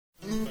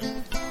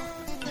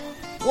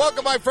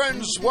welcome, my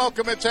friends.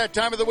 Welcome. It's that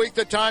time of the week,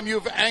 the time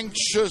you've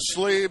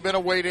anxiously been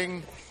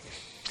awaiting.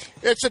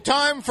 It's a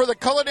time for the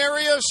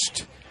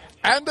culinariest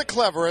and the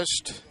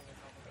cleverest,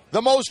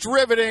 the most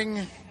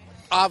riveting,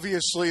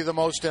 obviously the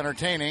most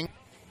entertaining,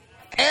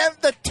 and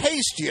the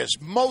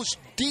tastiest, most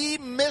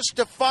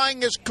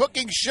demystifyingest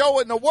cooking show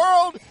in the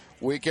world.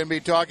 We can be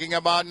talking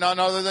about none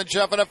other than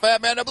Chef and the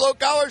Fat Man, the Blue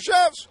Collar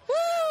Chefs.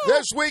 Woo!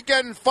 This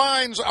weekend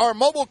finds our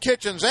mobile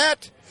kitchens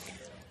at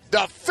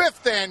the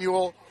 5th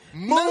annual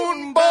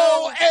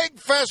Moonbow Egg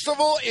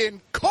Festival in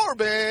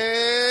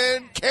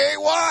Corbin,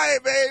 KY,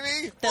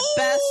 baby. The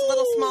best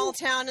little small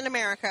town in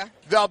America.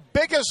 The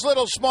biggest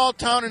little small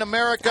town in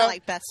America. I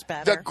like best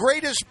better. The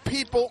greatest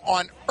people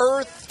on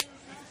earth.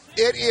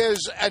 It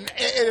is an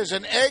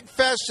egg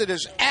fest. It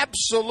is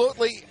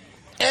absolutely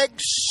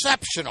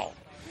exceptional.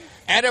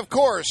 And, of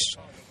course,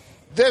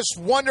 this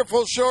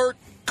wonderful show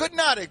could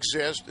not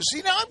exist.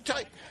 See, now I'm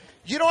telling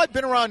you, I've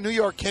been around New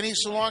York Kenny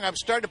so long, I'm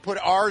starting to put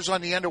R's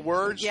on the end of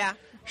words. Yeah.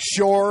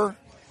 Sure.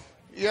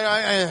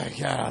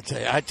 I'll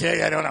tell you,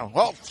 I don't know.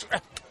 Well,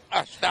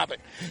 stop it.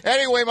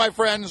 Anyway, my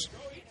friends,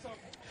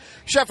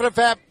 Chef and the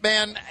Fat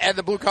Man and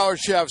the Blue Collar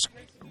Chefs,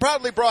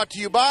 proudly brought to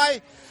you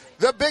by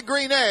the Big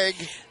Green Egg,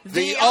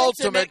 the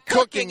ultimate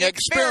cooking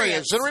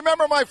experience. And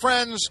remember, my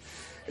friends,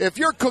 if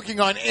you're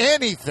cooking on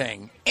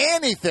anything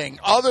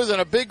other than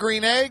a Big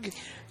Green Egg,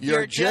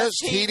 you're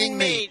just heating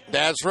meat.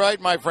 That's right,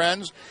 my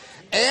friends.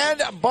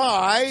 And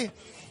by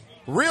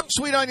Real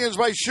Sweet Onions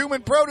by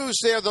Schumann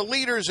Produce. They are the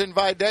leaders in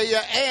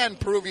Vidalia and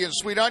Peruvian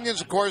sweet onions.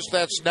 Of course,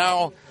 that's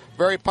now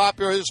very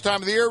popular this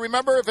time of the year.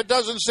 Remember, if it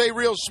doesn't say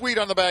real sweet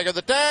on the back of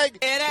the tag,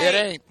 it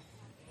ain't.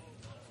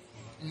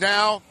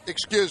 Now,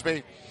 excuse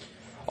me,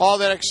 all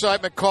that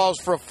excitement calls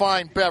for a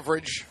fine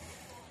beverage.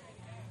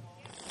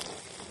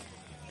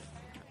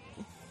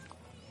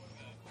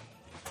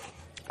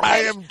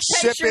 I am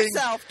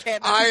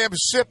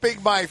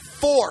sipping my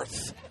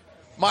fourth.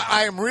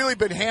 I am really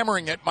been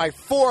hammering it. My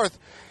fourth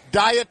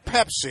Diet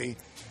Pepsi,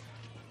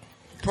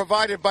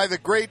 provided by the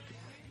great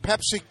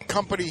Pepsi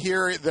company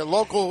here. The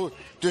local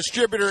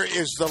distributor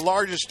is the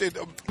largest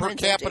per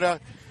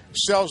capita,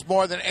 sells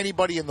more than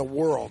anybody in the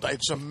world.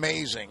 It's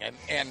amazing.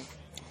 And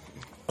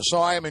so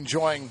I am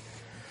enjoying.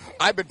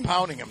 I've been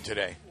pounding them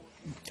today.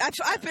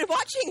 I've been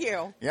watching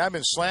you. Yeah, I've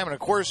been slamming. Of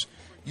course,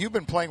 you've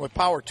been playing with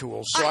power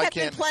tools, so I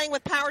can't. Been playing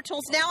with power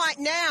tools.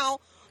 Now,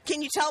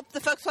 can you tell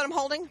the folks what I'm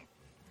holding?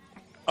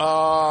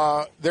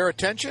 Their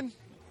attention?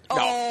 No.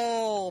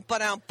 Oh,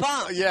 but I'm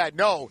bummed. Yeah,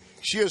 no.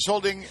 She is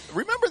holding.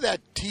 Remember that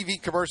TV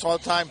commercial all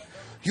the time?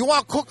 You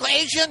want to cook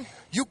Asian?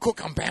 You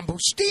cook on bamboo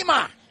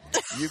steamer.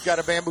 You've got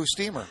a bamboo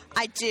steamer.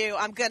 I do.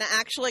 I'm going to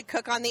actually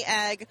cook on the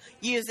egg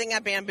using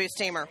a bamboo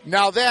steamer.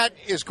 Now, that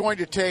is going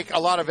to take a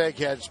lot of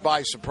eggheads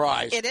by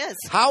surprise. It is.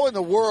 How in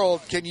the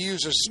world can you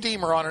use a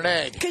steamer on an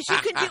egg? Because you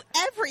can do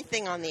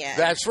everything on the egg.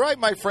 That's right,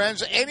 my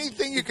friends.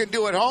 Anything you can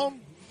do at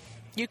home,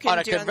 you can on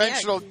a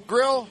conventional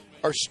grill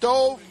or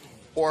stove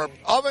or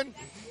oven,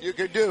 you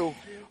can do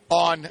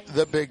on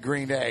the Big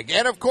Green Egg.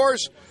 And, of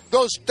course,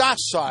 those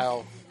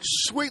docile,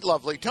 sweet,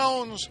 lovely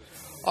tones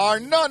are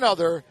none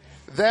other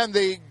than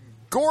the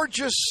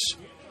gorgeous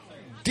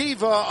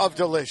diva of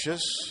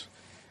delicious,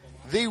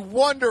 the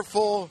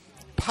wonderful,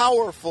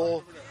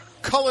 powerful,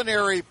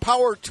 culinary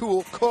power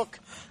tool cook.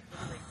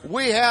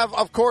 We have,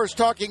 of course,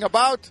 talking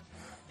about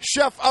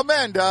Chef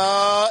Amanda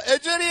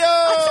Egidio.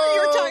 I thought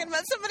you were talking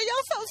about somebody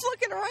else. I was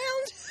looking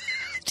around.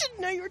 I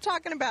didn't know you were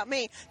talking about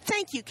me.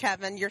 Thank you,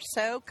 Kevin. You're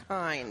so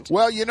kind.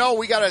 Well,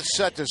 we got to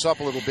set this up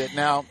a little bit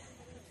now.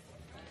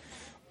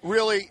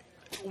 Really,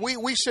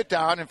 we sit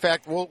down. In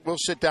fact, we'll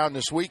sit down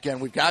this weekend.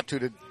 We've got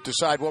to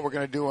decide what we're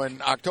going to do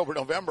in October,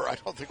 November. I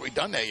don't think we've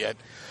done that yet.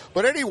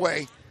 But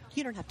anyway,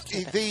 you don't have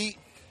to do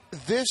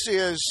this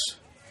is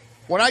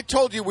when I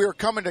told you we were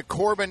coming to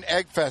Corbin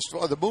Egg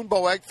Festival, the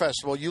Moonbow Egg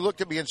Festival. You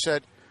looked at me and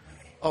said,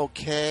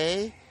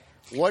 "Okay,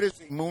 what is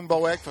the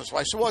Moonbow Egg Festival?"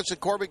 I said, "Well, it's in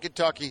Corbin,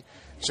 Kentucky.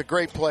 It's a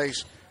great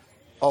place."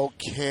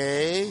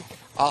 Okay,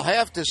 I'll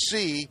have to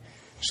see.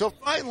 So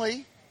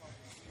finally,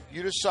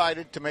 you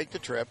decided to make the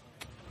trip.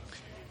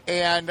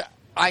 And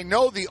I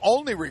know the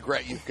only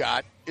regret you've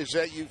got is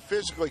that you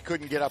physically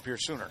couldn't get up here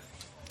sooner.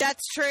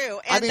 That's true.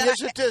 And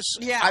isn't this?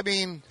 Yeah. I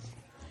mean,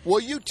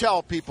 will you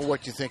tell people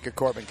what you think of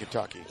Corbin,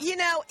 Kentucky?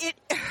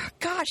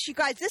 Gosh, you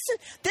guys,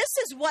 this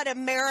is what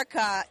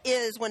America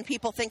is when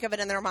people think of it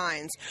in their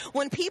minds.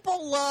 When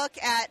people look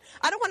at,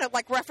 I don't want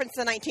to reference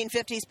the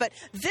 1950s, but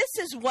this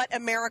is what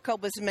America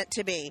was meant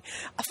to be.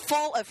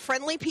 Full of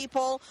friendly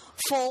people,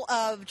 full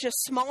of just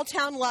small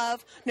town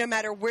love. No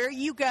matter where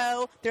you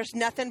go, there's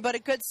nothing but a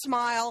good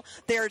smile.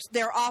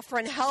 They're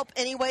offering help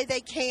any way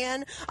they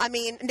can. I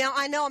mean, now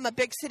I know I'm a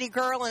big city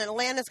girl and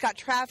Atlanta's got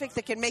traffic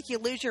that can make you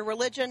lose your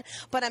religion,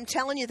 but I'm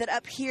telling you that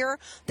up here,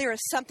 there is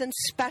something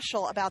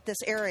special about this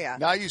area.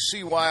 Now you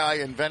see why I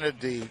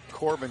invented the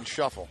Corbin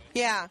Shuffle.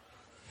 Yeah.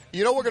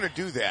 We're going to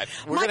do that.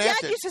 My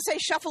dad used to say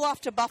shuffle off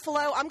to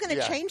Buffalo. I'm going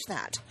to change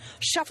that.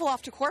 Shuffle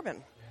off to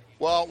Corbin.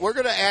 Well, we're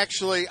going to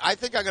I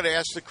think I'm going to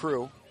ask the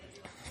crew.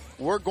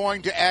 We're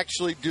going to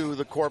actually do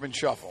the Corbin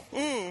Shuffle.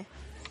 Mm.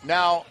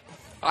 Now,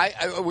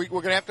 we're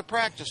going to have to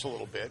practice a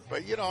little bit,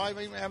 but I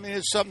mean,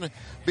 it's something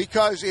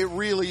because it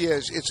really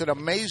is. It's an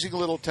amazing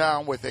little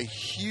town with a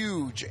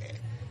huge,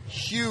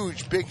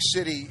 big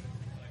city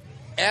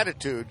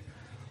attitude,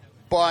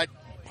 but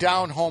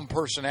down home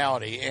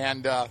personality.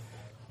 And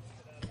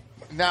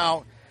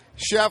now,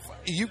 Chef,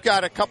 you've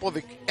got a couple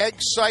of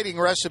exciting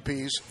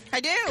recipes.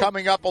 I do.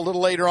 Coming up a little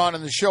later on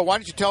in the show. Why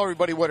don't you tell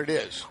everybody what it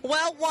is?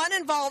 Well, one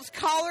involves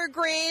collard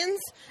greens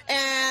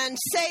and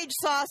sage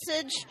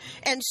sausage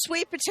and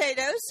sweet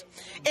potatoes.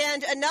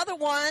 And another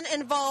one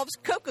involves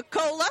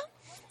Coca-Cola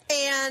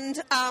and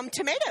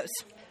tomatoes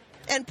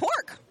and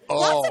pork.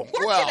 Lots of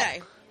pork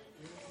today.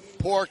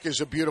 Pork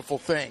is a beautiful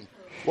thing.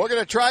 We're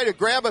going to try to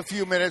grab a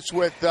few minutes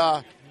with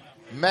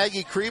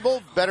Maggie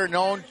Kriebel, better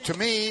known to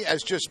me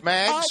as just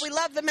Mags. Oh, we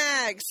love the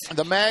Mags.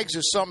 The Mags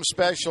is something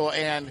special,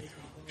 and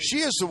she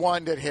is the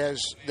one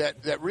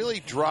that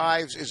really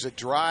is a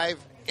drive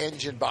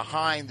engine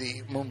behind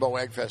the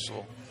Moonbow Egg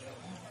Festival.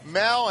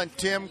 Mel and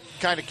Tim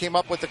kind of came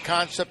up with the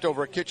concept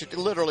over a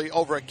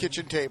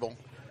kitchen table.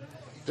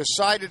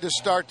 Decided to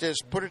start this,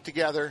 put it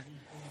together.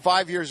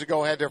 5 years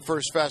ago, had their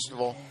first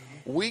festival.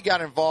 We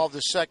got involved the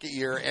second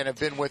year and have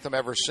been with them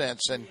ever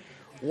since. And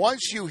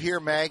once you hear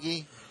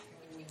Maggie,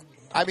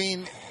 I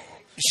mean,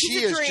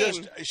 she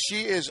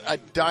is a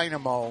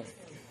dynamo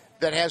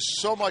that has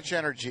so much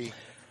energy,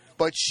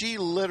 but she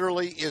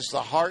literally is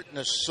the heart and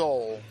the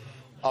soul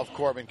of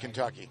Corbin,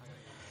 Kentucky.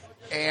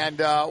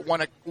 And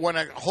when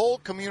a whole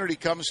community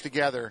comes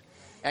together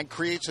and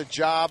creates a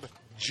job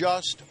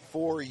just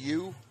for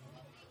you,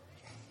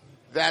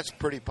 that's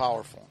pretty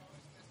powerful.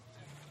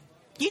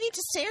 You need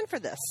to stand for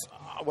this.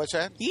 What's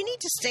that? You need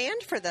to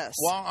stand for this.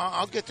 Well,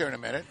 I'll get there in a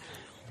minute.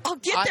 I'll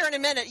get there in a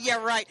minute.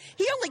 Yeah, right.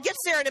 He only gets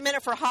there in a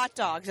minute for hot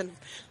dogs.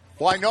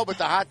 Well, I know, but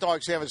the hot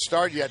dogs haven't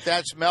started yet.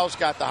 Mel's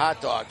got the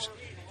hot dogs.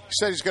 He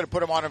said he's going to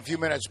put them on in a few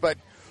minutes. But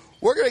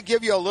we're going to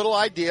give you a little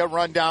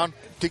rundown.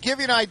 To give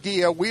you an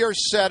idea, we are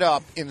set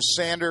up in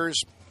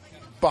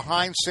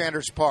behind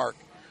Sanders Park.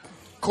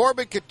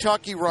 Corbin,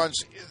 Kentucky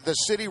the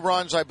city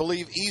runs, I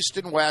believe, east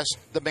and west,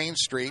 the main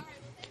street.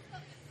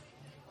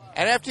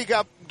 And after you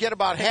get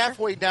about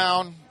halfway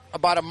down,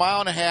 about a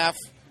mile and a half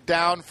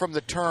down from the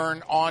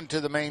turn onto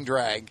the main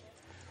drag,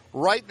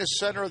 right in the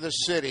center of the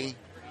city,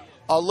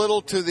 a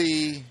little to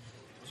the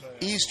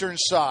eastern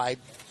side,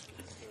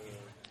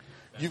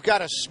 you've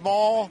got a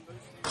small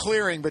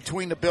clearing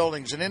between the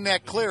buildings. And in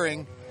that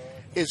clearing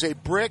is a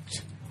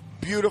bricked,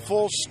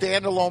 beautiful,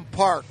 standalone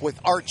park with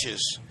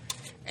arches.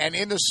 And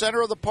in the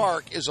center of the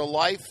park is a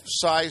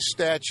life-size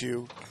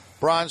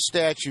bronze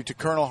statue to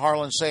Colonel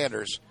Harlan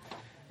Sanders.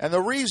 And the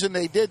reason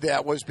they did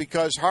that was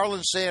because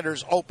Harlan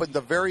Sanders opened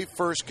the very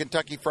first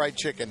Kentucky Fried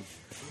Chicken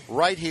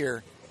right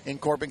here in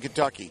Corbin,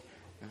 Kentucky.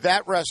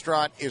 That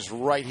restaurant is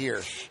right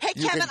here. Hey,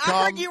 Kevin,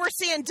 I heard you were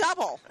seeing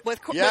double with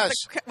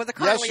the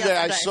Colonel yesterday.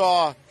 I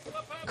saw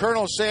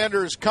Colonel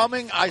Sanders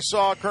coming. I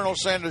saw Colonel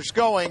Sanders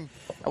going.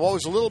 And what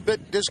was a little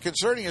bit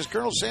disconcerting is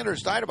Colonel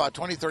Sanders died about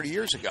 20, 30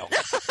 years ago.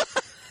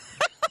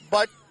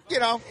 But,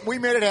 we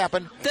made it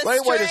happen. But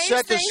anyway, to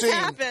set the scene.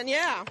 Happen,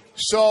 yeah.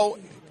 So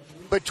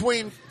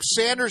between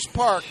Sanders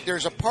Park,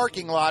 there's a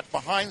parking lot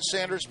behind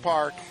Sanders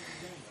Park,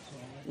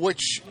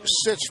 which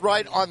sits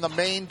right on the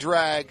main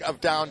drag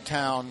of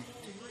downtown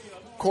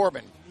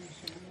Corbin.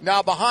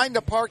 Now, behind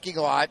the parking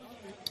lot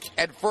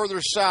and further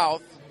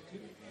south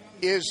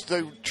is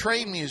the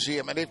train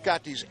museum, and they've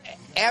got these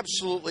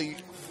absolutely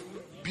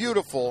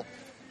beautiful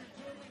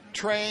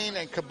train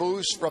and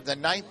caboose from the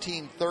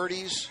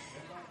 1930s.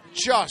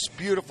 Just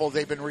beautiful.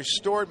 They've been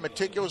restored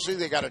meticulously.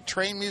 They got a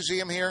train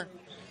museum here.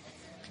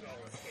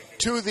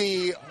 To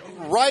the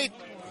right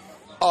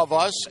of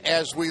us,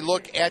 as we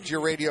look at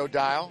your radio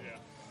dial,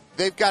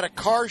 they've got a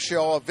car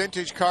show, a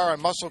vintage car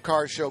and muscle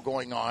car show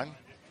going on.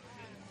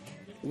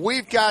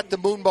 We've got the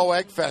Moonbow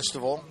Egg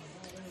Festival.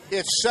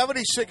 It's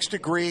 76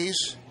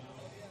 degrees,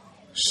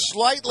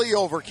 slightly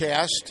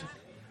overcast,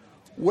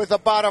 with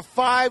about a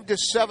 5 to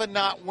 7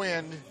 knot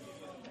wind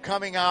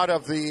coming out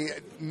of the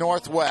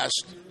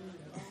northwest.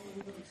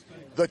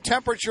 The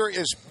temperature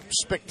is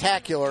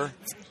spectacular.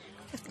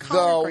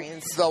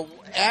 The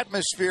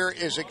atmosphere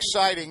is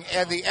exciting,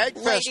 and the Egg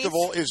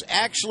Festival is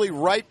actually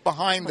right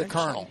behind the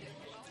Colonel,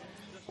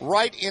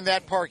 right in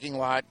that parking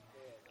lot,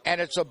 and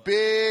it's a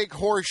big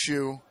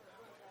horseshoe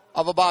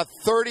of about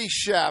 30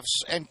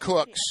 chefs and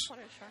cooks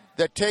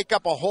that take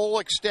up a whole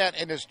extent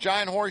in this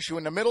giant horseshoe.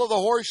 In the middle of the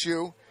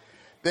horseshoe,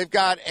 they've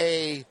got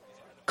a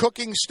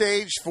cooking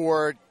stage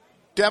for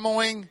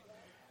demoing.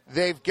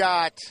 They've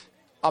got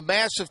a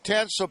massive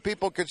tent so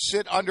people could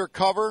sit under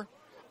cover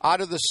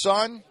out of the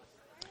sun.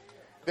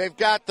 They've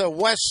got the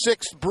West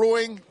 6th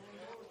Brewing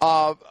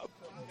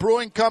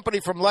Company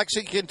from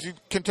Lexington,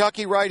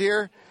 Kentucky right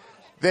here.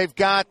 They've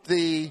got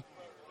the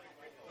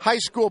high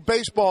school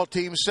baseball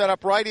team set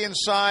up right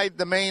inside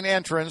the main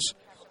entrance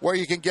where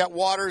you can get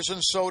waters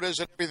and sodas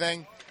and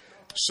everything.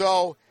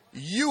 So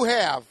you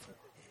have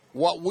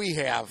what we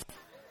have,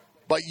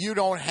 but you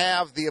don't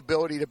have the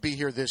ability to be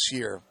here this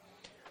year.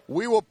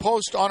 We will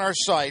post on our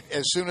site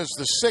as soon as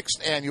the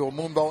 6th annual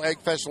Moonbow Egg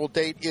Festival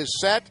date is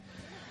set.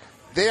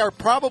 they are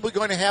probably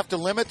going to have to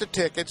limit the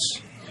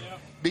tickets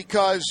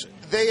because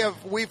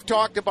we've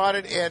talked about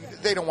it, and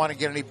they don't want to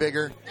get any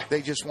bigger.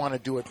 They just want to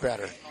do it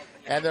better.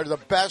 And they're the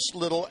best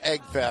little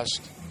egg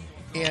fest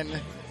in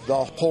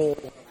the whole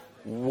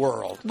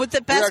world. With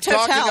the best We are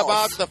hotels. talking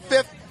about the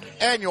 5th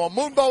annual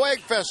Moonbow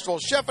Egg Festival.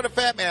 Chef and the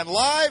Fat Man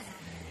live,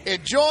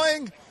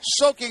 enjoying,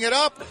 soaking it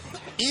up,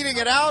 eating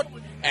it out,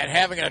 and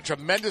having a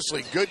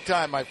tremendously good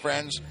time, my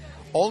friends.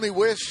 Only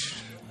wish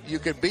you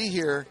could be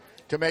here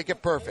to make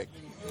it perfect.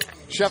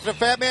 Chef and the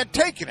Fat Man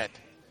taking it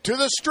to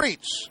the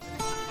streets.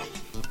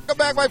 Welcome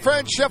back, my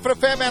friends. Chef and the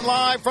Fat Man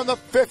live from the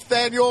 5th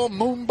annual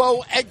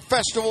Moonbow Egg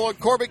Festival in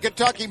Corbin,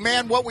 Kentucky.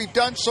 Man, what we've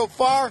done so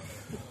far,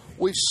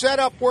 we've set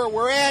up where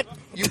we're at.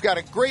 You've got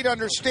a great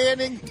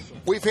understanding.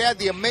 We've had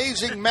the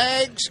amazing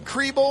Mags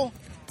Kriebel,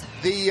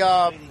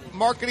 the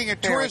marketing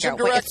and tourism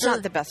director. Wait, it's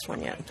not the best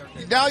one yet.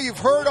 Now you've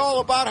heard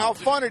all about how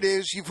fun it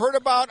is. You've heard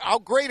about how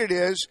great it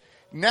is.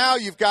 Now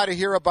you've got to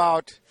hear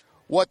about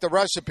what the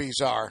recipes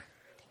are.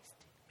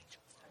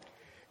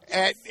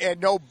 And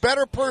no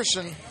better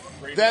person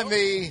than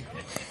the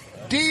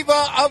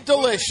diva of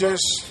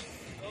delicious,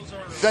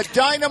 the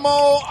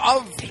dynamo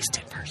of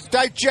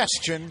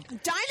digestion.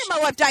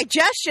 Dynamo of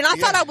digestion? I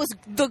thought I was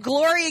the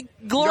glorious...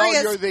 No,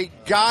 you're the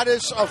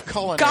goddess of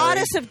culinary.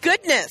 Goddess of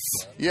goodness.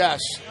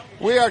 Yes.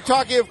 We are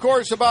talking, of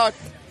course, about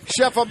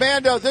Chef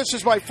Amanda. This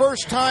is my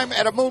first time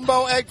at a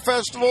Moonbow Egg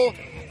Festival.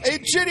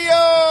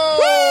 Egidio!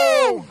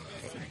 Woo!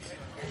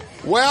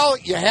 Well,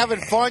 you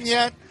having fun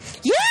yet?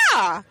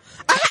 Yeah.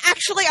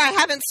 I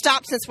haven't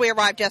stopped since we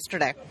arrived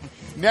yesterday.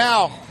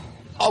 Now,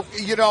 egg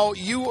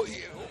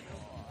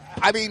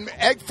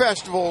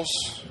festivals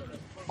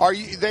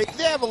they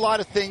have a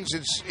lot of things.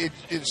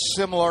 It's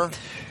similar.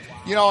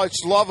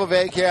 It's love of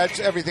eggheads,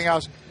 everything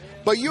else.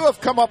 But you have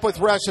come up with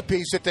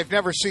recipes that they've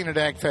never seen at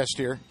Egg Fest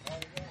here,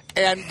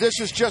 and this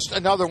is just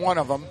another one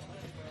of them.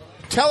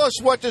 Tell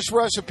us what this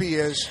recipe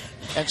is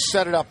and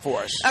set it up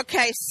for us.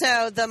 Okay,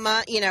 so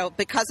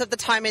because of the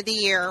time of the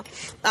year,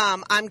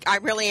 I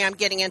really am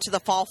getting into the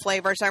fall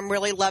flavors. I'm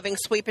really loving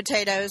sweet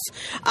potatoes,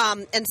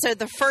 and so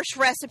the first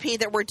recipe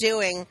that we're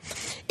doing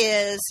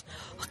is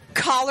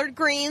collard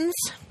greens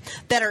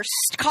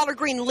collard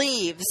green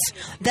leaves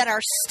that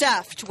are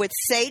stuffed with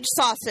sage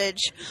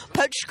sausage,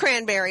 poached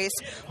cranberries,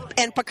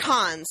 and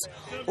pecans,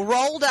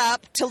 rolled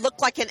up to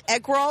look like an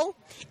egg roll,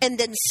 and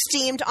then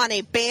steamed on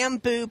a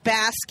bamboo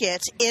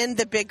basket in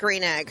the big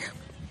green egg.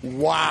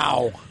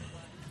 Wow.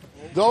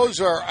 Those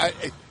are...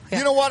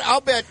 You know what?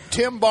 I'll bet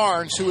Tim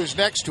Barnes, who is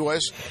next to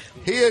us,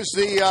 he is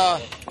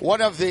the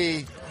one of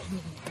the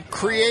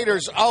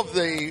creators of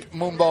the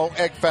Moonbow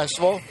Egg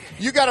Festival.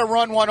 You got to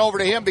run one over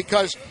to him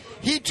because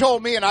he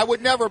told me, and I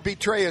would never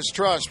betray his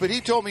trust, but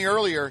he told me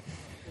earlier,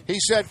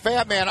 he said,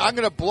 Fat Man, I'm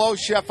going to blow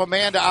Chef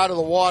Amanda out of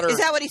the water. Is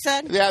that what he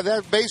said? Yeah,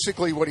 that's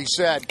basically what he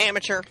said.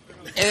 Amateur.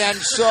 And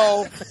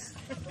so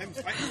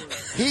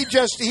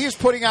he's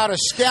putting out a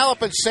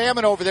scallop and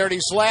salmon over there, and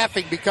he's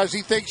laughing because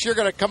he thinks you're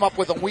going to come up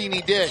with a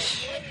weenie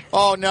dish.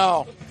 Oh,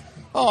 no.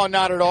 Oh,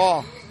 not at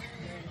all.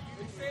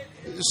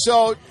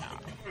 So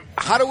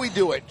how do we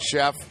do it,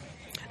 Chef?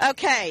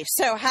 Okay,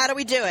 so how do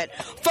we do it?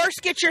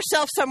 First, get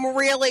yourself some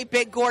really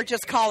big,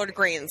 gorgeous collard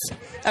greens,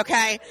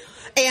 okay?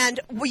 And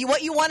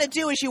what you want to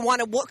do is you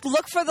want to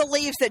look for the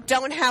leaves that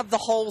don't have the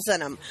holes in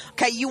them,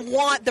 okay? You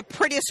want the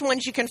prettiest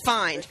ones you can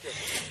find.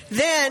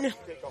 Then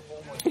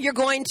you're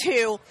going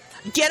to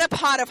get a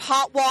pot of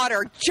hot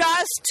water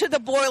just to the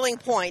boiling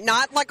point,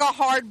 not like a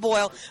hard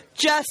boil,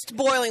 just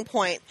boiling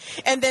point.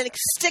 And then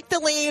stick the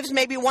leaves,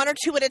 maybe one or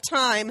two at a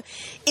time,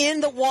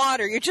 in the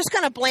water. You're just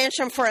going to blanch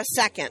them for a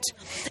second.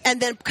 And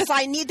then, because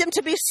I need them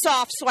to be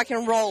soft so I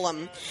can roll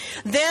them.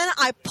 Then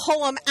I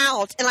pull them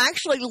out, and I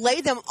actually lay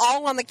them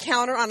all on the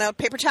counter on a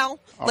paper towel,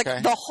 like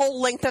the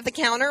whole length of the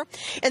counter.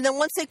 And then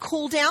once they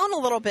cool down a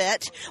little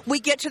bit, we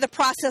get to the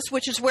process,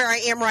 which is where I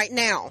am right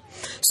now.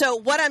 So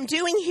what I'm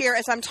doing here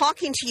as I'm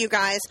talking to you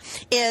guys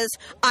is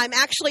I'm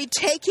actually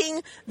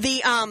taking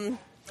the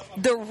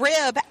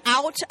rib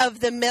out of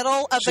the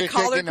middle of the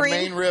collard green.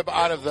 The main rib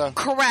out of the...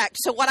 Correct.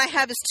 So what I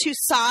have is two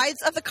sides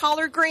of the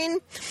collard green,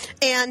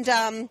 and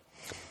then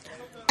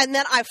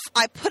I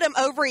put them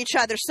over each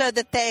other so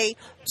that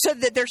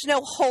there's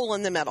no hole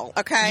in the middle.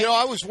 Okay.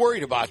 I was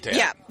worried about that.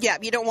 Yeah.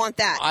 You don't want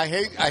that. I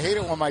hate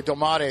it when my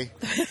tomate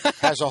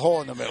has a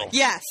hole in the middle.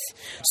 Yes.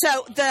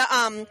 So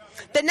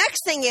the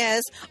next thing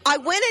is I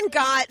went and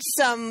got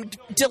some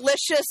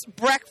delicious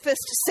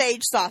breakfast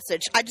sage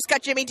sausage. I just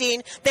got Jimmy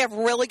Dean. They have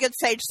really good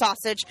sage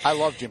sausage. I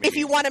love Jimmy Dean. If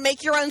you want to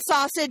make your own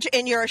sausage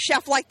and you're a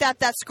chef like that,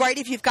 that's great.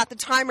 If you've got the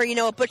time or you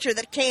know a butcher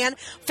that can,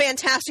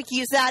 fantastic.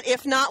 Use that.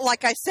 If not,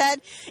 like I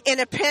said, in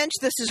a pinch,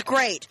 this is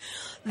great.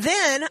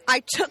 Then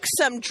I took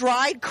some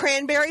dried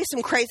cranberries,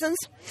 some craisins,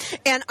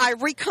 and I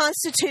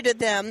reconstituted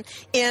them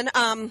in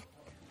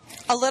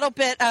a little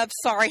bit of,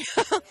 sorry,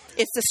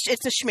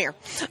 it's a schmear.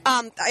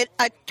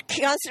 I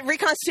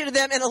reconstituted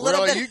them in a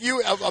little bit.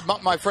 You,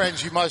 my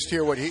friends, you must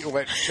hear what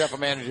Chef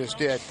Amanda just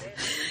did.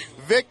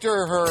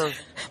 Victor, her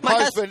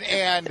husband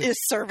and is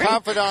serving.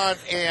 confidant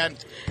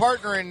and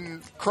partner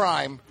in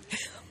crime,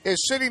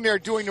 is sitting there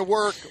doing the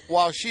work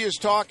while she is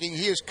talking.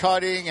 He is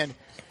cutting, and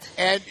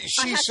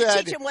she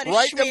said,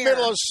 right in the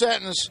middle of a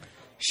sentence,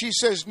 she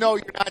says, "No,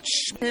 you're not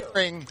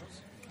smearing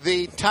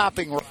the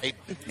topping right,"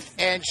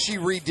 and she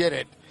redid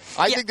it.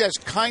 I think that's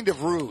kind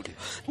of rude.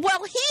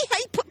 Well,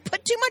 he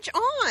put too much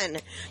on.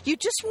 You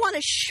just want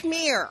to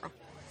smear.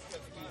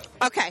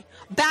 Okay,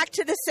 back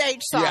to the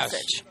sage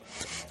sausage.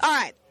 Yes. All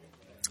right.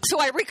 So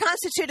I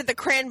reconstituted the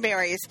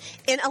cranberries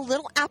in a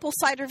little apple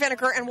cider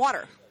vinegar and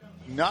water.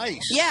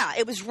 Nice. Yeah,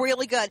 it was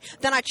really good.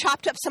 Then I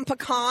chopped up some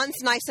pecans,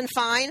 nice and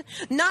fine.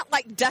 Not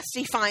like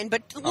dusty fine,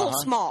 but a little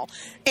small.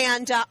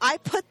 And I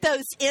put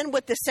those in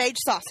with the sage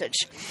sausage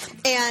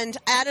and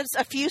added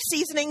a few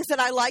seasonings that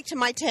I liked to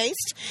my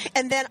taste.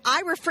 And then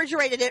I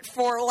refrigerated it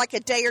for like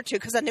a day or two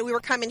because I knew we were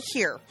coming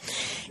here.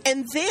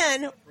 And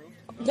then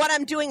what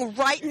I'm doing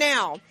right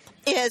now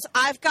is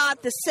I've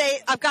got the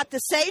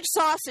sage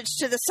sausage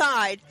to the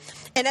side,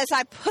 and as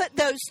I put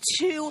those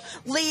two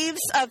leaves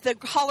of the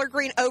collard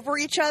green over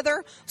each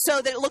other so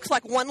that it looks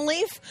like one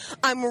leaf,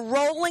 I'm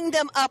rolling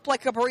them up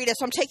like a burrito.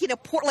 So I'm taking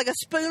like a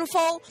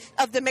spoonful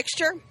of the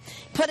mixture,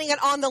 putting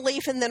it on the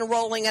leaf, and then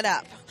rolling it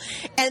up.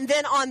 And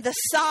then on the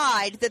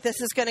side that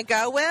this is going to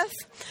go with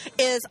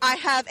is I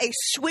have a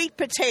sweet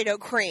potato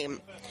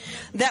cream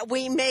that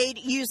we made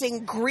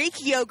using Greek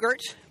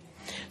yogurt,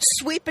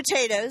 sweet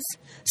potatoes,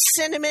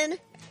 cinnamon,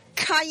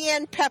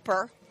 cayenne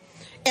pepper,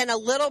 and a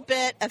little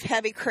bit of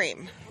heavy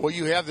cream. Will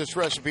you have this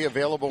recipe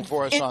available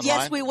for us online?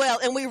 Yes, we will.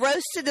 And we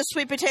roasted the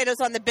sweet potatoes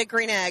on the big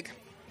green egg.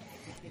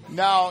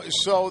 Now,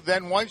 so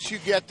then once you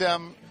get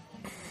them,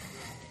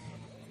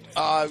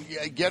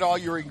 get all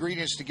your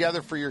ingredients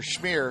together for your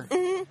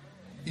schmear,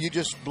 you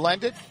just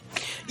blend it?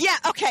 Yeah,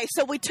 okay.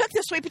 So we took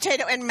the sweet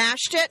potato and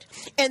mashed it,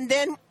 and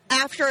then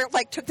after,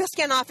 took the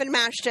skin off and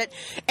mashed it.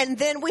 And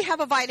then we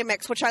have a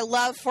Vitamix, which I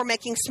love for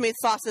making smooth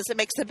sauces. It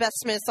makes the best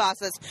smooth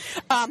sauces.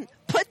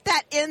 Put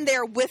that in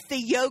there with the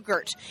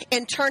yogurt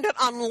and turned it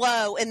on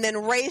low and then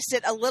raised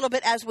it a little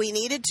bit as we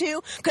needed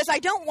to because I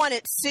don't want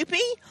it soupy.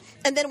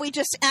 And then we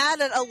just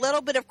added a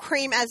little bit of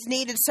cream as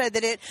needed so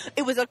that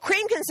it was a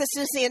cream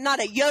consistency and not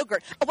a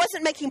yogurt. I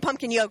wasn't making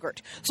pumpkin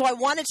yogurt, so I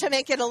wanted to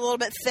make it a little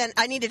bit thin.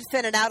 I needed to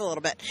thin it out a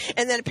little bit.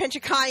 And then a pinch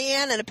of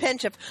cayenne and a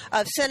pinch of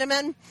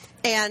cinnamon,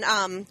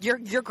 and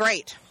you're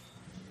great.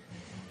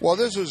 Well,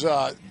 this is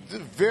a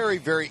very,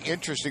 very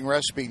interesting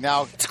recipe.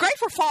 Now, it's great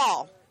for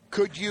fall.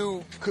 Could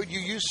you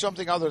use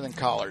something other than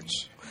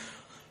collards?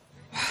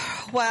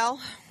 Well,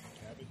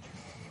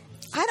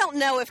 I don't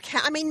know if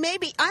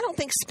maybe I don't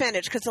think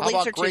spinach because the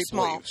leaves are too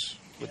small. Leaves?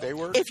 Would they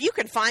work? If you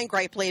can find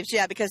grape leaves,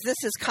 yeah, because this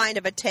is kind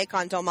of a take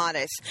on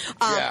tomates.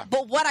 Yeah.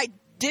 But what I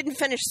didn't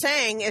finish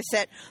saying is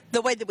that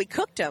the way that we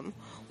cooked them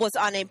was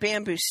on a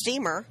bamboo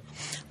steamer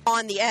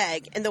on the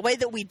egg. And the way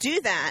that we do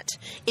that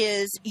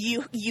is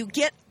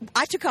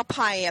I took a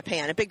paella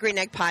pan, a big green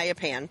egg paella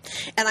pan,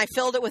 and I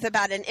filled it with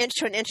about an inch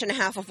to an inch and a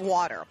half of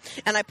water.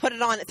 And I put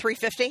it on at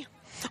 350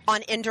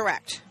 on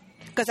indirect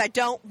because I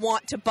don't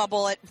want to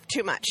bubble it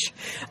too much.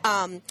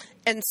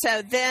 And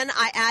so then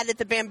I added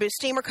the bamboo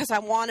steamer because I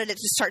wanted it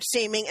to start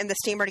steaming and the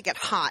steamer to get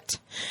hot.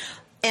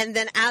 And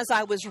then as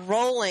I was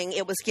rolling,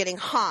 it was getting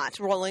hot,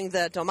 rolling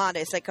the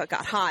tomates, they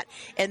got hot.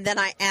 And then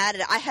I had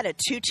a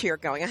 2-tier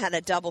going. I had a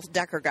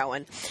double-decker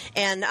going.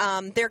 And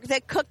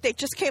they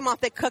just came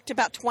off, they cooked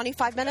about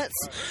 25 minutes.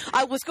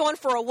 I was going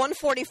for a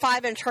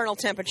 145 internal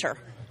temperature.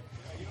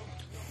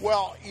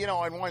 Well,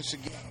 and once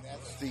again,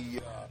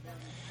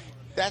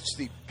 that's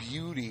the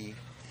beauty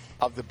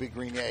of the big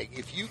green egg.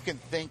 If you can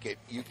think it,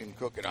 you can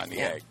cook it on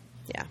the egg.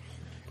 Yeah.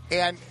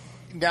 And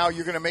now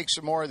you're going to make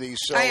some more of these.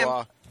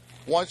 So,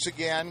 once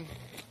again,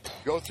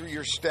 go through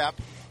your step.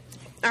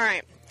 All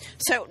right.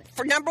 So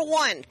for number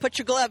 1, put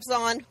your gloves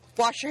on.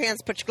 Wash your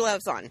hands, put your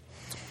gloves on.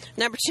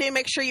 Number 2,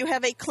 make sure you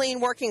have a clean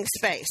working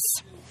space.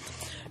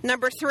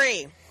 Number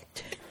 3,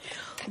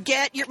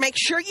 make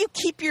sure you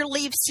keep your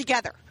leaves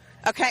together.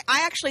 Okay,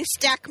 I actually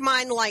stack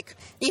mine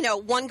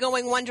one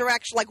going one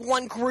direction, like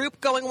one group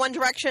going one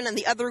direction and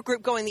the other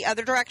group going the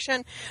other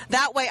direction.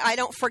 That way I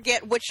don't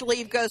forget which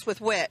leaf goes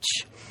with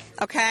which.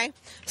 Okay?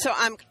 So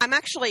I'm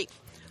actually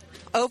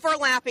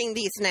overlapping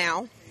these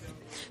now.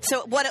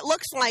 So what it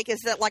looks like is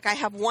that I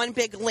have one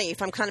big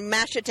leaf. I'm kind of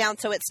mash it down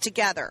so it's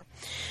together.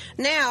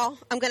 Now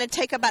I'm going to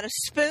take about a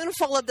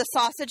spoonful of the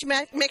sausage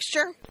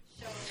mixture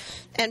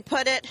and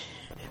put it,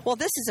 well,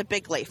 this is a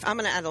big leaf. I'm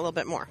going to add a little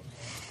bit more.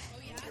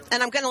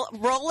 And I'm going to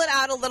roll it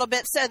out a little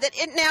bit so that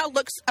it now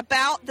looks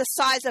about the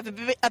size of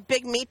a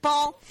big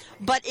meatball,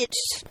 but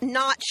it's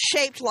not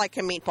shaped like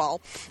a meatball.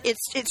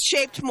 It's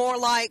shaped more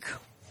like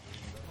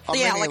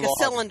a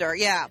cylinder,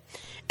 yeah.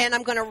 And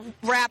I'm going to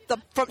wrap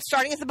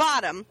starting at the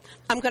bottom,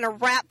 I'm going to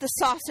wrap the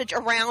sausage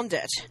around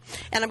it.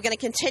 And I'm going to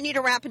continue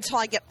to wrap until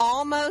I get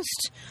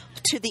almost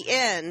to the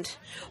end.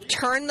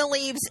 Turn the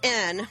leaves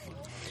in,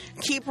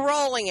 keep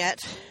rolling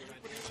it,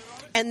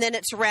 and then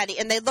it's ready.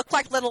 And they look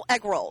like little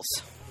egg rolls.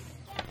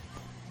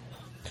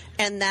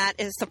 And that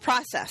is the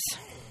process.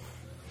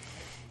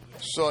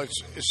 So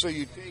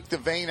you take the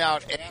vein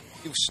out after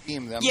you've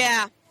steamed them.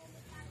 Yeah.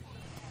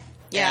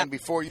 Yeah. And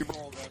before you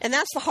roll them, And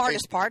that's the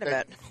hardest part of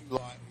it. The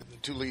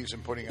 2 leaves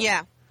and putting them.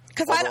 Yeah.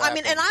 Because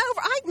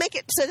I make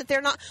it so that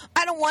they're not.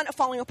 I don't want it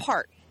falling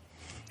apart.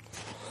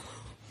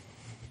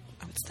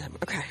 Oh, it's them.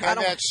 Okay. And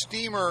that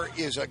steamer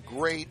is a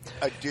great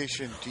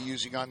addition to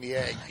using on the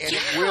egg, and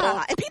it will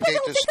and people take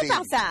don't the think steam.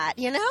 about that.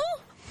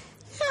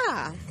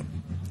 Yeah.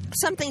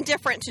 Something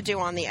different to do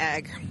on the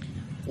egg.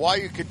 While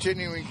you're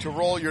continuing to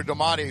roll your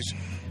tomates,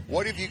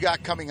 what have you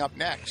got coming up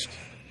next?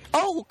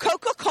 Oh,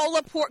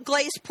 Coca-Cola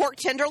glazed pork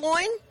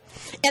tenderloin,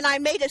 and I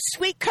made a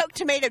sweet Coke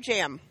tomato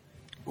jam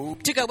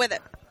to go with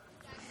it.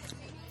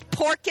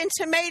 Pork and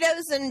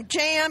tomatoes and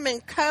jam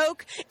and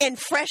Coke and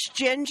fresh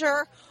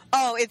ginger.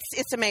 Oh,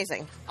 it's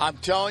amazing. I'm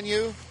telling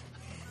you,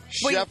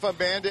 Chef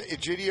Amanda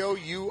Egidio,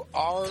 you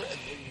are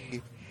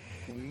the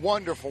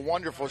wonderful,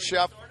 wonderful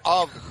chef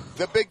of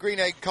the Big Green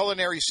Egg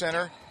Culinary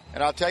Center.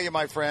 And I'll tell you,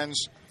 my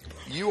friends,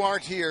 you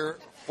aren't here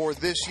for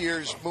this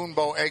year's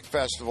Moonbow Egg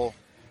Festival.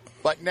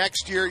 But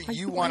next year,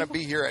 you want to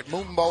be here at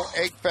Moonbow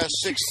Egg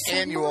Fest 6th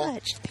Annual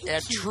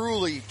and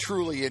truly,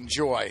 truly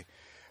enjoy.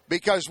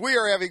 Because we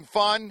are having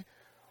fun,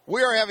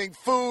 we are having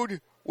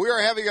food, we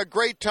are having a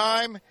great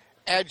time,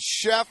 and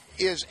Chef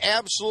is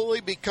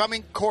absolutely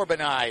becoming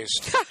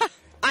Corbinized.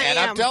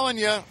 I'm telling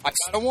you, I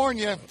got to warn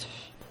you,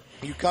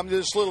 you come to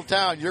this little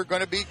town, you're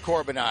going to be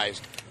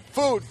Corbinized.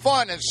 Food,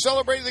 fun, and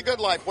celebrating the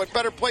good life. What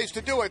better place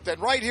to do it than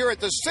right here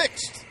at the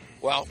 6th?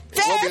 Well,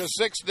 it will be the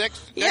 6th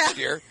next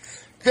year.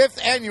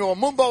 5th Annual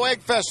Moonbow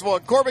Egg Festival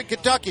in Corbin,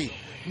 Kentucky,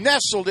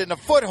 nestled in the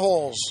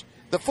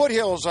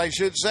foothills, I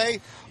should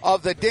say,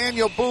 of the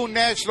Daniel Boone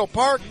National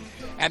Park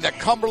and the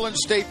Cumberland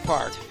State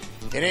Park.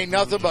 It ain't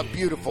nothing but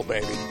beautiful,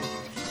 baby.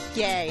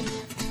 Yay.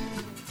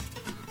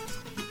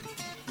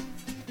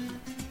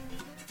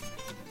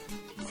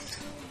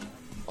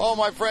 Oh,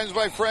 my friends,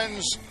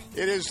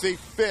 it is the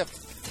fifth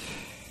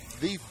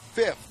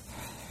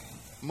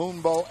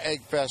Moonbow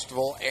Egg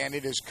Festival, and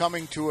it is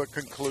coming to a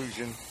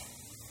conclusion.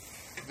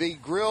 The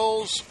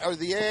grills, or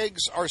the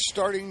eggs, are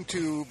starting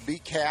to be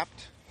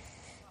capped.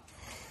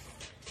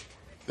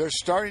 They're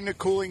starting the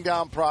cooling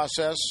down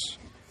process.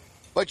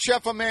 But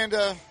Chef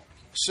Amanda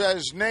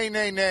says, nay,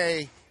 nay,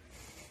 nay,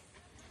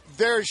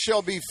 there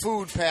shall be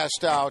food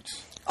passed out.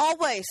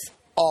 Always.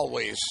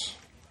 Always.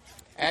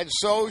 And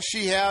so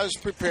she has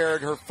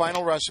prepared her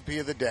final recipe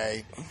of the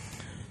day.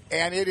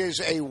 And it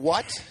is a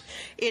what?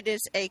 It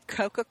is a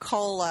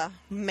Coca-Cola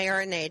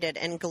marinated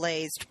and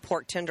glazed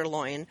pork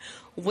tenderloin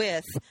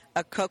with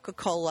a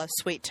Coca-Cola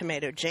sweet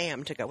tomato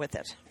jam to go with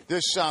it.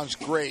 This sounds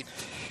great.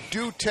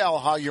 Do tell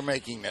how you're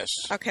making this.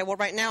 Okay, well,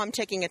 right now I'm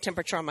taking a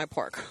temperature on my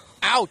pork.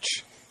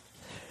 Ouch!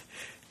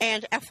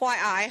 And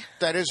FYI...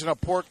 That isn't a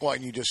pork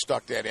loin you just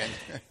stuck that in.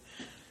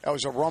 That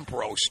was a rump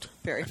roast.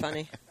 Very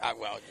funny.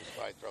 Well, just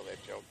thought I'd throw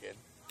that joke in.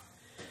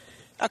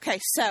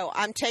 Okay, so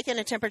I'm taking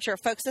a temperature.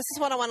 Folks, this is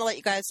what I want to let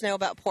you guys know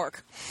about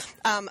pork.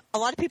 A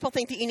lot of people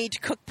think that you need to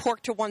cook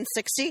pork to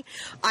 160.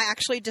 I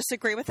actually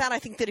disagree with that. I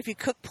think that if you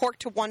cook pork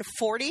to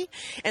 140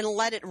 and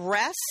let it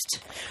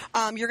rest,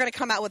 you're going to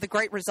come out with a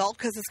great result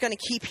because it's going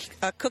to keep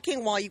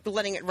cooking while you're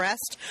letting it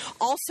rest.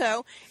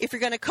 Also, if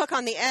you're going to cook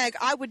on the egg,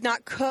 I would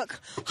not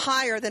cook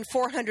higher than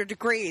 400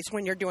 degrees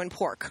when you're doing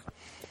pork.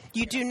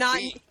 You do not,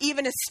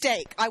 even a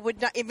steak, I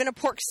would not, even a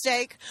pork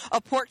steak,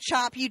 a pork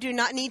chop, you do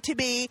not need to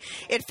be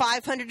at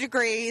 500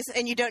 degrees,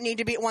 and you don't need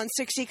to be at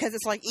 160 because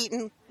it's like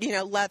eating,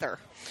 leather.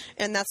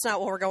 And that's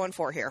not what we're going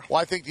for here.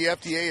 Well, I think the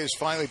FDA has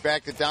finally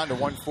backed it down to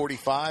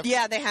 145.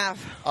 Yeah, they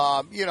have.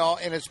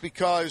 And it's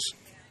because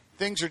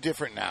things are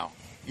different now,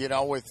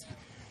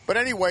 but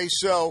anyway,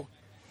 so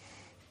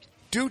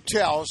do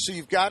tell. So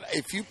you've got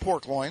a few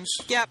pork loins.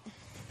 Yep.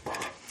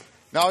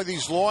 Now, are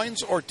these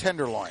loins or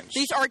tenderloins?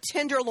 These are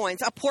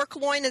tenderloins. A pork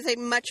loin is a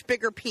much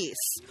bigger piece.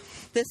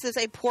 This is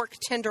a pork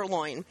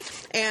tenderloin.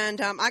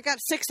 And I got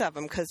 6 of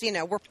them because,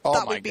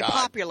 thought we'd be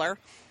popular.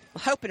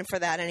 Hoping for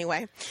that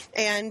anyway.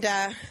 And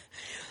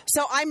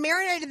so I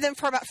marinated them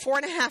for about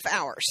 4.5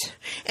 hours.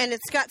 And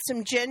it's got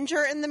some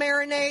ginger in the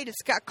marinade.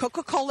 It's got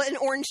Coca-Cola and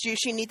orange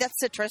juice. You need that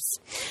citrus.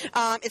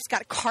 It's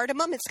got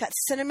cardamom. It's got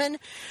cinnamon.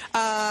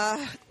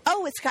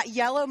 It's got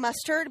yellow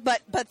mustard,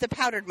 but the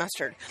powdered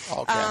mustard.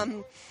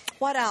 Okay.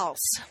 What else?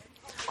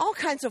 All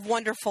kinds of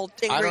wonderful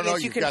ingredients. I don't know.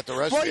 You've got the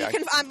recipe. Well, you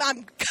can.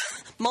 I'm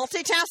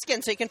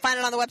multitasking, so you can find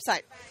it on the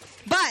website.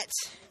 But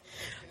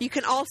you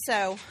can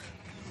also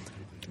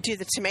do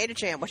the tomato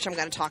jam, which I'm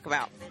going to talk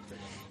about.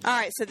 All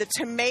right. So the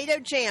tomato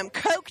jam,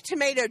 Coke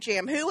tomato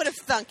jam. Who would have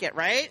thunk it,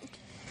 right?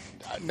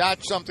 Not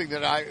something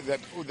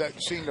that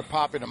seemed to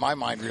pop into my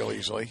mind real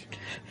easily.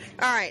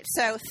 All right.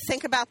 So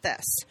think about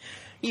this.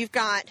 You've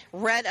got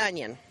red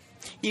onion.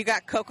 You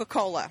got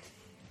Coca-Cola.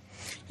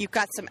 You've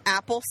got some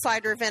apple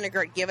cider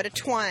vinegar. Give it a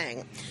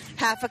twang.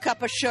 Half a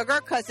cup of sugar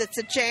because it's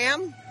a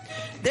jam.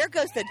 There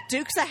goes the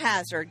Dukes of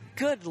Hazzard.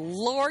 Good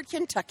Lord,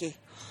 Kentucky.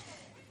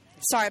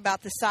 Sorry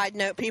about the side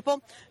note,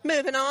 people.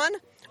 Moving on.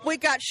 We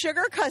got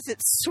sugar because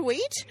it's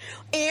sweet.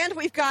 And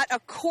we've got a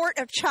quart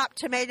of chopped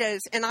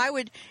tomatoes. And I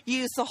would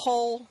use the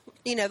whole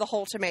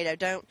tomato.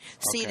 Don't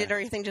seed it or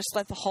anything. Just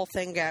let the whole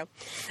thing go.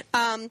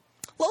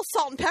 little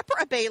salt and pepper,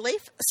 a bay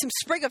leaf, some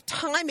sprig of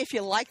thyme if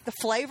you like the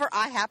flavor.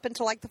 I happen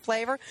to like the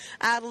flavor.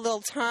 Add a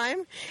little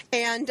thyme.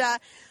 And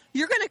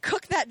you're going to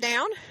cook that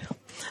down.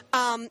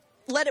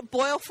 Let it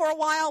boil for a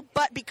while,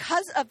 but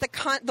because of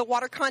the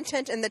water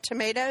content in the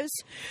tomatoes,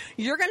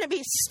 you're going to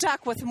be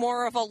stuck with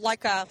more of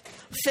a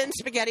thin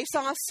spaghetti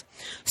sauce.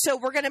 So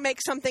we're going to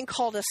make something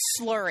called a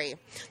slurry.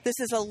 This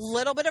is a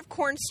little bit of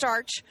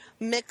cornstarch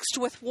mixed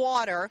with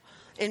water,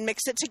 and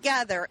mix it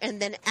together,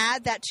 and then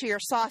add that to your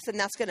sauce, and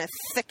that's going to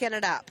thicken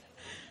it up.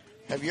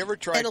 Have you ever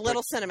tried... And a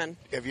little cinnamon.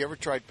 Have you ever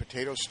tried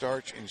potato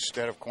starch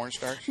instead of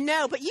cornstarch?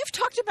 No, but you've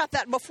talked about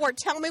that before.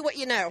 Tell me what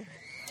you know.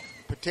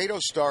 Potato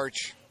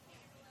starch...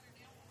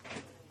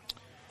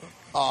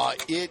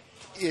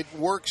 It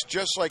works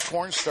just like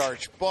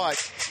cornstarch, but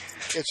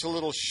it's a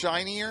little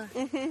shinier.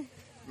 Mm-hmm.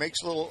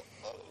 Makes a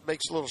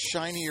little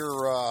shinier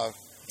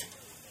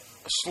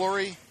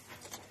slurry,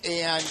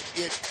 and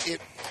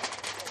it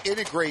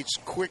integrates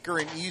quicker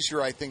and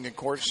easier, I think, than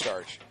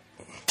cornstarch.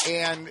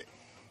 And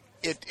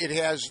it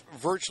has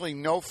virtually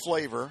no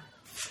flavor,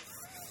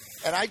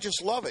 and I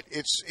just love it.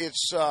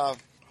 It's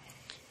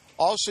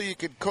also, you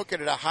could cook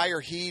it at a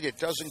higher heat. It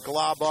doesn't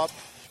glob up.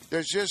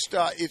 There's just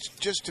it's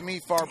just, to me,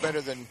 far better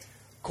than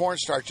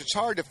cornstarch. It's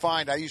hard to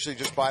find. I usually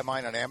just buy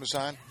mine on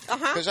Amazon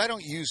because I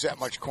don't use that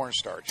much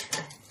cornstarch.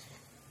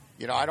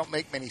 I don't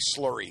make many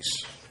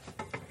slurries.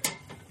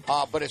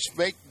 But it's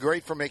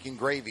great for making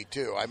gravy,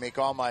 too. I make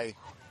all my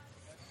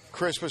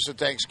Christmas and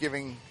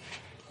Thanksgiving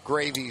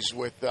gravies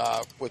with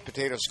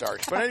potato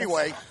starch. But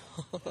anyway,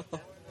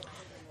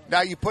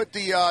 now you put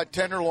the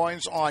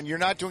tenderloins on. You're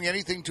not doing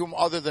anything to them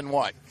other than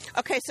what?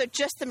 Okay, so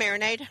just the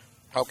marinade.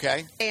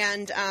 Okay.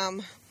 And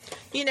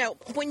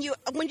when you're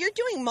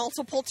doing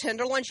multiple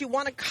tenderloins, you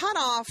want to cut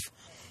off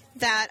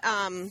that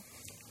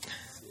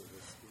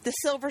the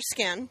silver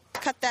skin.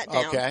 Cut that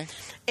down. Okay.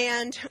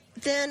 And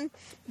then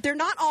they're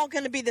not all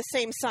going to be the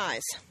same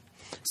size.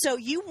 So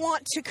you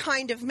want to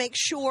kind of make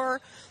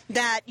sure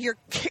that you're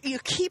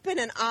keeping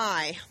an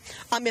eye.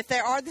 If they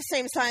are the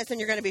same size, then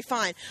you're going to be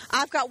fine.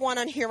 I've got one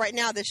on here right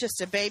now that's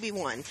just a baby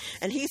one,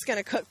 and he's going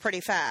to cook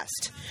pretty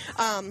fast.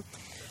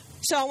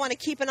 So I want to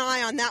keep an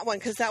eye on that one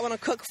because that one will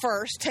cook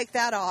first. Take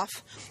that off.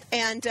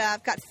 And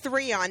I've got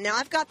 3 on. Now,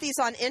 I've got these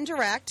on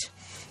indirect,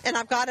 and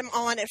I've got them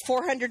on at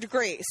 400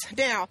 degrees.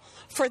 Now,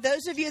 for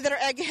those of you that are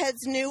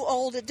eggheads, new,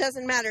 old, it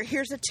doesn't matter.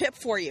 Here's a tip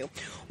for you.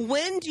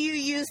 When do you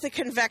use the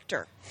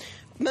convector?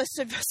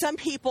 Some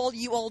people,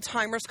 you old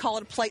timers, call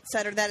it a plate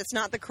setter. That is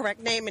not the correct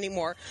name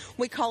anymore.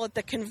 We call it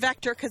the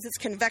convector because it's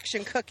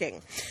convection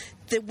cooking.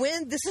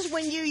 This is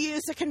when you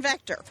use the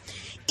convector.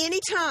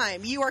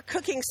 Anytime you are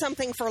cooking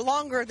something for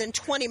longer than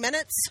 20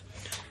 minutes,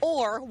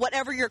 or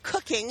whatever you're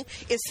cooking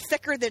is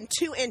thicker than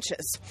 2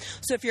 inches.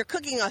 So if you're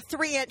cooking a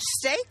 3-inch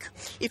steak,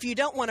 if you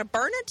don't want to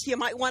burn it, you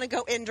might want to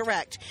go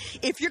indirect.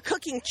 If you're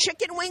cooking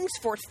chicken wings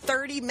for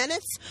 30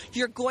 minutes,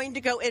 you're going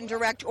to go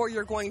indirect or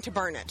you're going to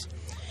burn it.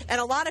 And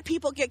a lot of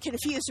people get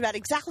confused about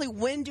exactly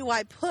when do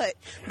I put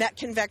that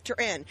convector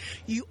in.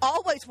 You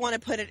always want to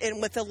put it in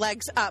with the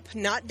legs up,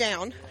 not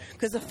down,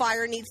 because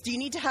you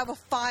need to have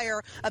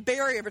a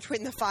barrier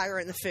between the fire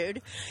and the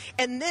food.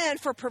 And then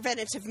for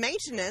preventative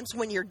maintenance,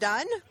 when you're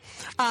done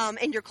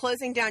and you're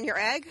closing down your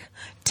egg,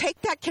 take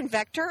that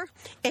convector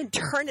and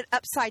turn it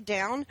upside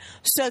down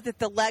so that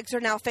the legs are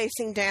now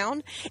facing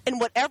down. And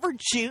whatever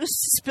juice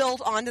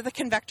spilled onto the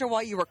convector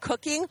while you were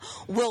cooking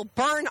will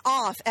burn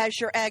off as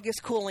your egg is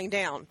cooling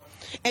down.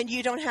 And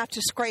you don't have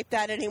to scrape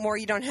that anymore.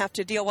 You don't have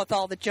to deal with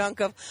all the junk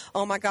of,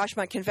 oh my gosh,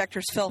 my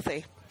convector's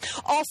filthy.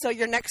 Also,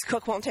 your next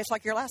cook won't taste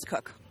like your last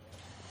cook.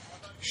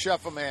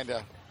 Chef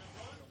Amanda,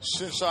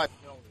 since I've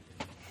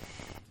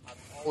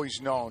always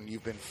known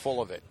you've been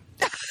full of it.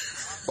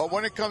 But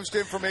when it comes to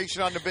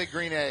information on the Big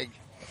Green Egg,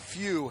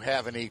 few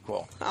have an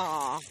equal.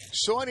 Aww.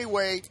 So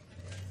anyway,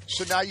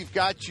 now you've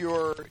got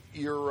your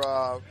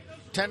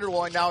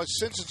tenderloin. Now,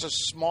 since it's a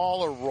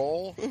smaller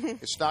roll,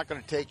 it's not going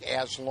to take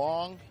as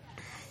long.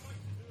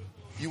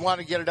 You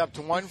want to get it up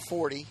to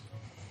 140,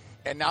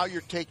 and now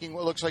you're taking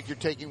what looks like you're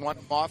taking one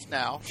off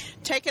now.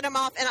 Taking them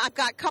off, and I've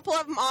got a couple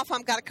of them off.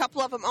 I've got a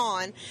couple of them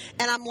on,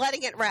 and I'm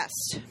letting it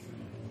rest.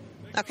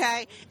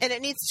 Okay, and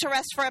it needs to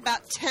rest for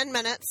about 10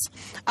 minutes.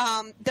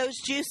 Those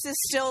juices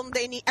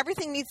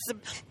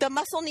the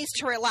muscle needs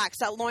to relax.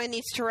 That loin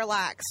needs to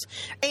relax,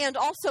 and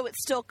also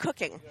it's still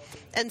cooking,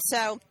 and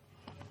so.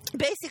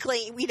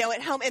 Basically,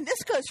 at home, and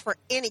this goes for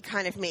any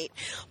kind of meat,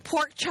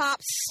 pork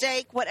chops,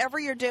 steak, whatever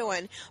you're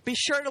doing, be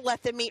sure to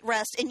let the meat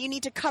rest, and you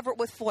need to cover it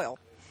with foil.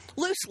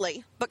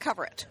 Loosely, but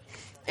cover it.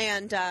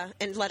 And let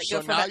it go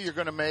for So now you're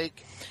going to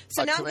make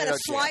So now I'm going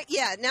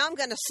to now I'm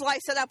going to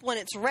slice it up when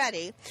it's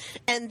ready,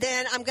 and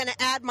then I'm going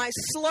to add my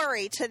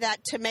slurry to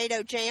that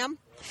tomato jam.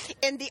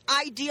 And the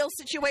ideal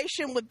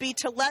situation would be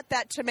to let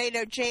that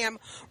tomato jam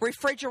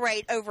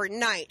refrigerate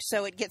overnight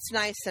so it gets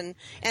nice and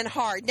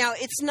hard. Now,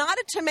 it's not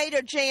a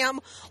tomato jam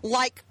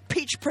like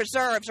peach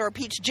preserves or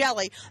peach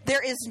jelly.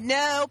 There is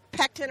no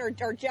pectin or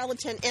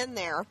gelatin in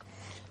there.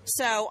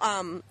 So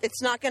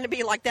it's not going to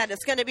be like that.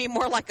 It's going to be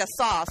more like a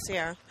sauce,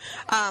 yeah.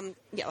 That's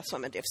what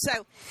I'm going to do.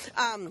 So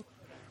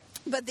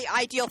But the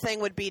ideal thing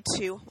would be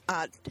to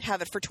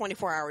have it for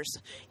 24 hours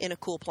in a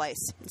cool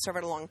place and serve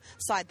it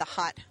alongside the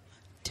hot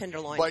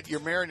tenderloin. But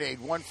your marinade,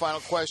 one final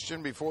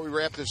question before we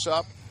wrap this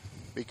up,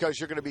 because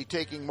you're going to be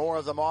taking more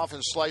of them off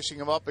and slicing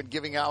them up and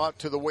giving out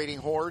to the waiting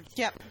horde.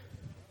 Yep.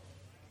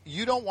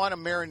 You don't want to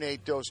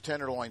marinate those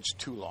tenderloins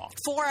too long.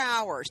 4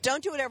 hours.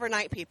 Don't do it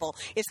overnight, people.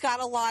 It's got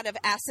a lot of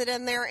acid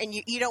in there, and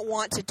you don't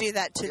want to do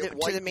that to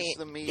the meat.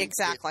 The meat.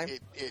 Exactly.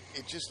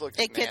 It just looks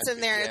It gets nasty.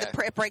 in there.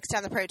 Yeah. It breaks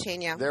down the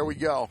protein, yeah. There we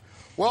go.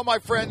 Well, my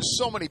friends,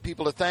 so many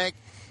people to thank.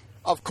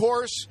 Of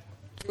course,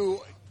 to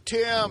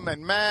Tim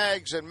and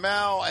Mags and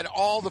Mel and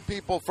all the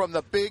people from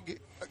the Big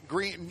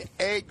Green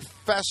Egg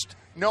Fest,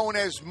 known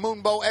as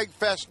Moonbow Egg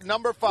Fest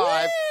number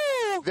 5.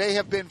 Woo! They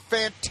have been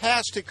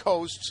fantastic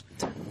hosts,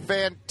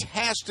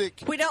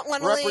 fantastic We don't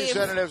want to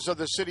representatives of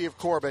the city of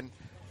Corbin.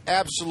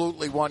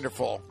 Absolutely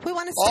wonderful. We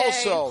want to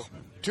stay. Also,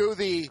 to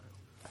the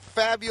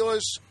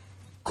fabulous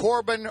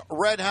Corbin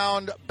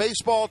Redhound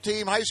baseball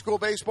team, high school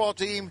baseball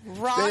team.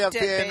 Rocked they have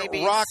it, been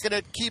babies. rocking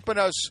it, keeping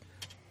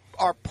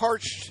our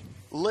parched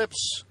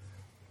lips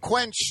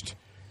quenched.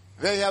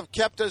 They have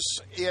kept us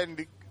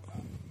in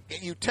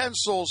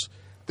utensils.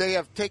 They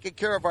have taken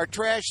care of our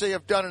trash. They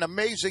have done an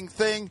amazing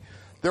thing.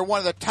 They're one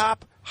of the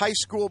top high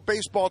school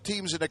baseball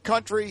teams in the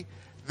country.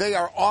 They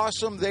are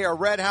awesome. They are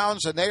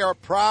Redhounds, and they are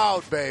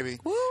proud, baby.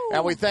 Woo.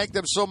 And we thank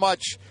them so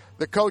much,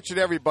 the coach and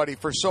everybody,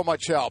 for so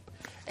much help.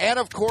 And,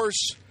 of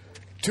course,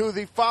 to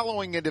the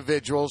following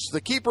individuals,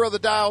 the keeper of the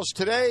dials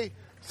today,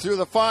 through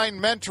the fine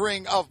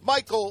mentoring of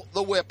Michael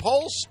the Whip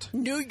Holst.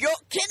 New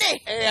York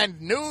Kenny.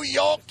 And New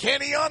York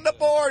Kenny on the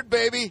board,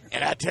 baby.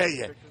 And I tell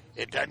you,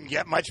 it doesn't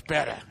get much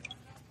better.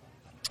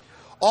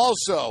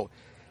 Also,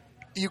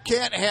 you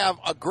can't have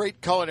a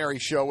great culinary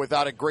show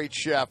without a great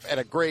chef and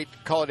a great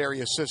culinary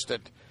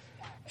assistant.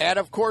 And,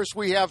 of course,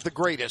 we have the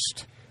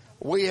greatest.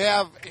 We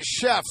have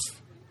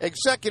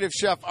Executive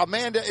Chef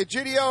Amanda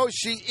Egidio.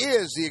 She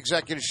is the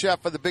Executive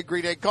Chef of the Big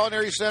Green Egg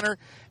Culinary Center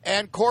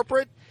and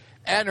Corporate.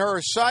 And her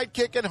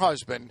sidekick and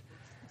husband,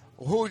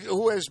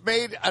 who has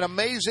made an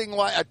amazing,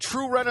 a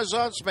true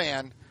Renaissance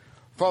man,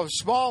 from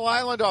small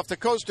island off the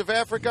coast of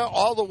Africa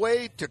all the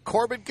way to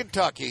Corbin,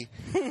 Kentucky,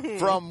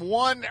 from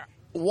one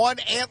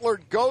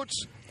antlered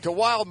goats to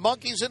wild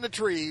monkeys in the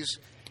trees.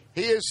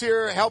 He is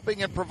here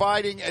helping and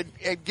providing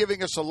and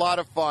giving us a lot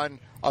of fun.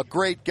 A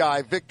great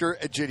guy, Victor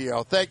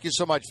Egidio. Thank you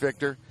so much,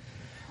 Victor.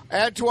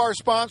 And to our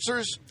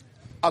sponsors,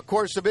 of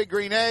course, the Big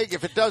Green Egg.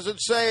 If it doesn't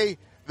say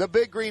the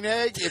Big Green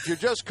Egg, if you're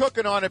just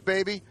cooking on it,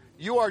 baby,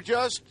 you are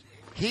just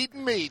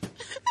heating meat.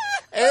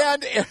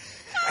 And if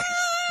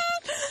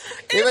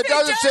it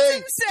doesn't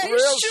say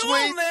real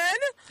sweet,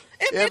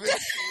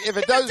 if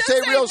it doesn't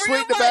say real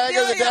sweet in the bag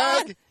or the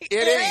dag,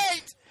 it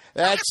ain't.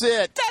 That's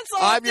it.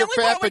 I'm your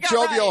fat but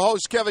jovial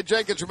host, Kevin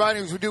Jenkins,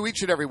 reminding you as we do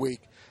each and every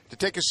week to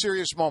take a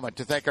serious moment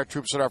to thank our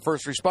troops and our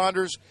first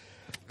responders.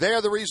 They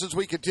are the reasons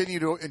we continue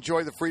to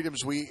enjoy the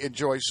freedoms we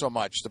enjoy so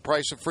much. The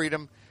price of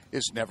freedom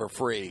is never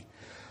free.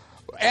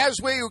 As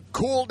we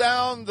cool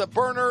down the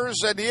burners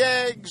and the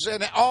eggs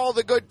and all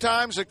the good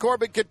times at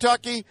Corbin,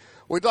 Kentucky,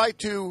 we'd like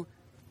to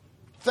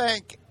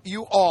thank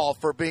you all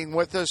for being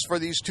with us for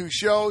these two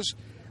shows.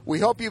 We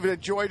hope you've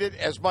enjoyed it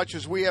as much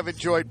as we have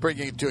enjoyed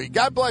bringing it to you.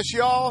 God bless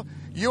you all,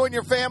 you and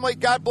your family.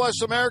 God bless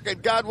America,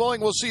 and God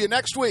willing, we'll see you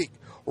next week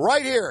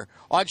right here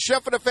on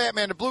Chef and the Fat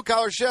Man, the Blue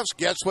Collar Chefs.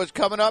 Guess what's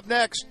coming up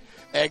next?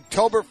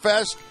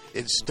 Eggtoberfest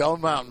in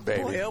Stone Mountain,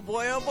 baby. Boy, oh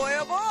boy, oh boy,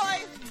 oh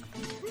boy.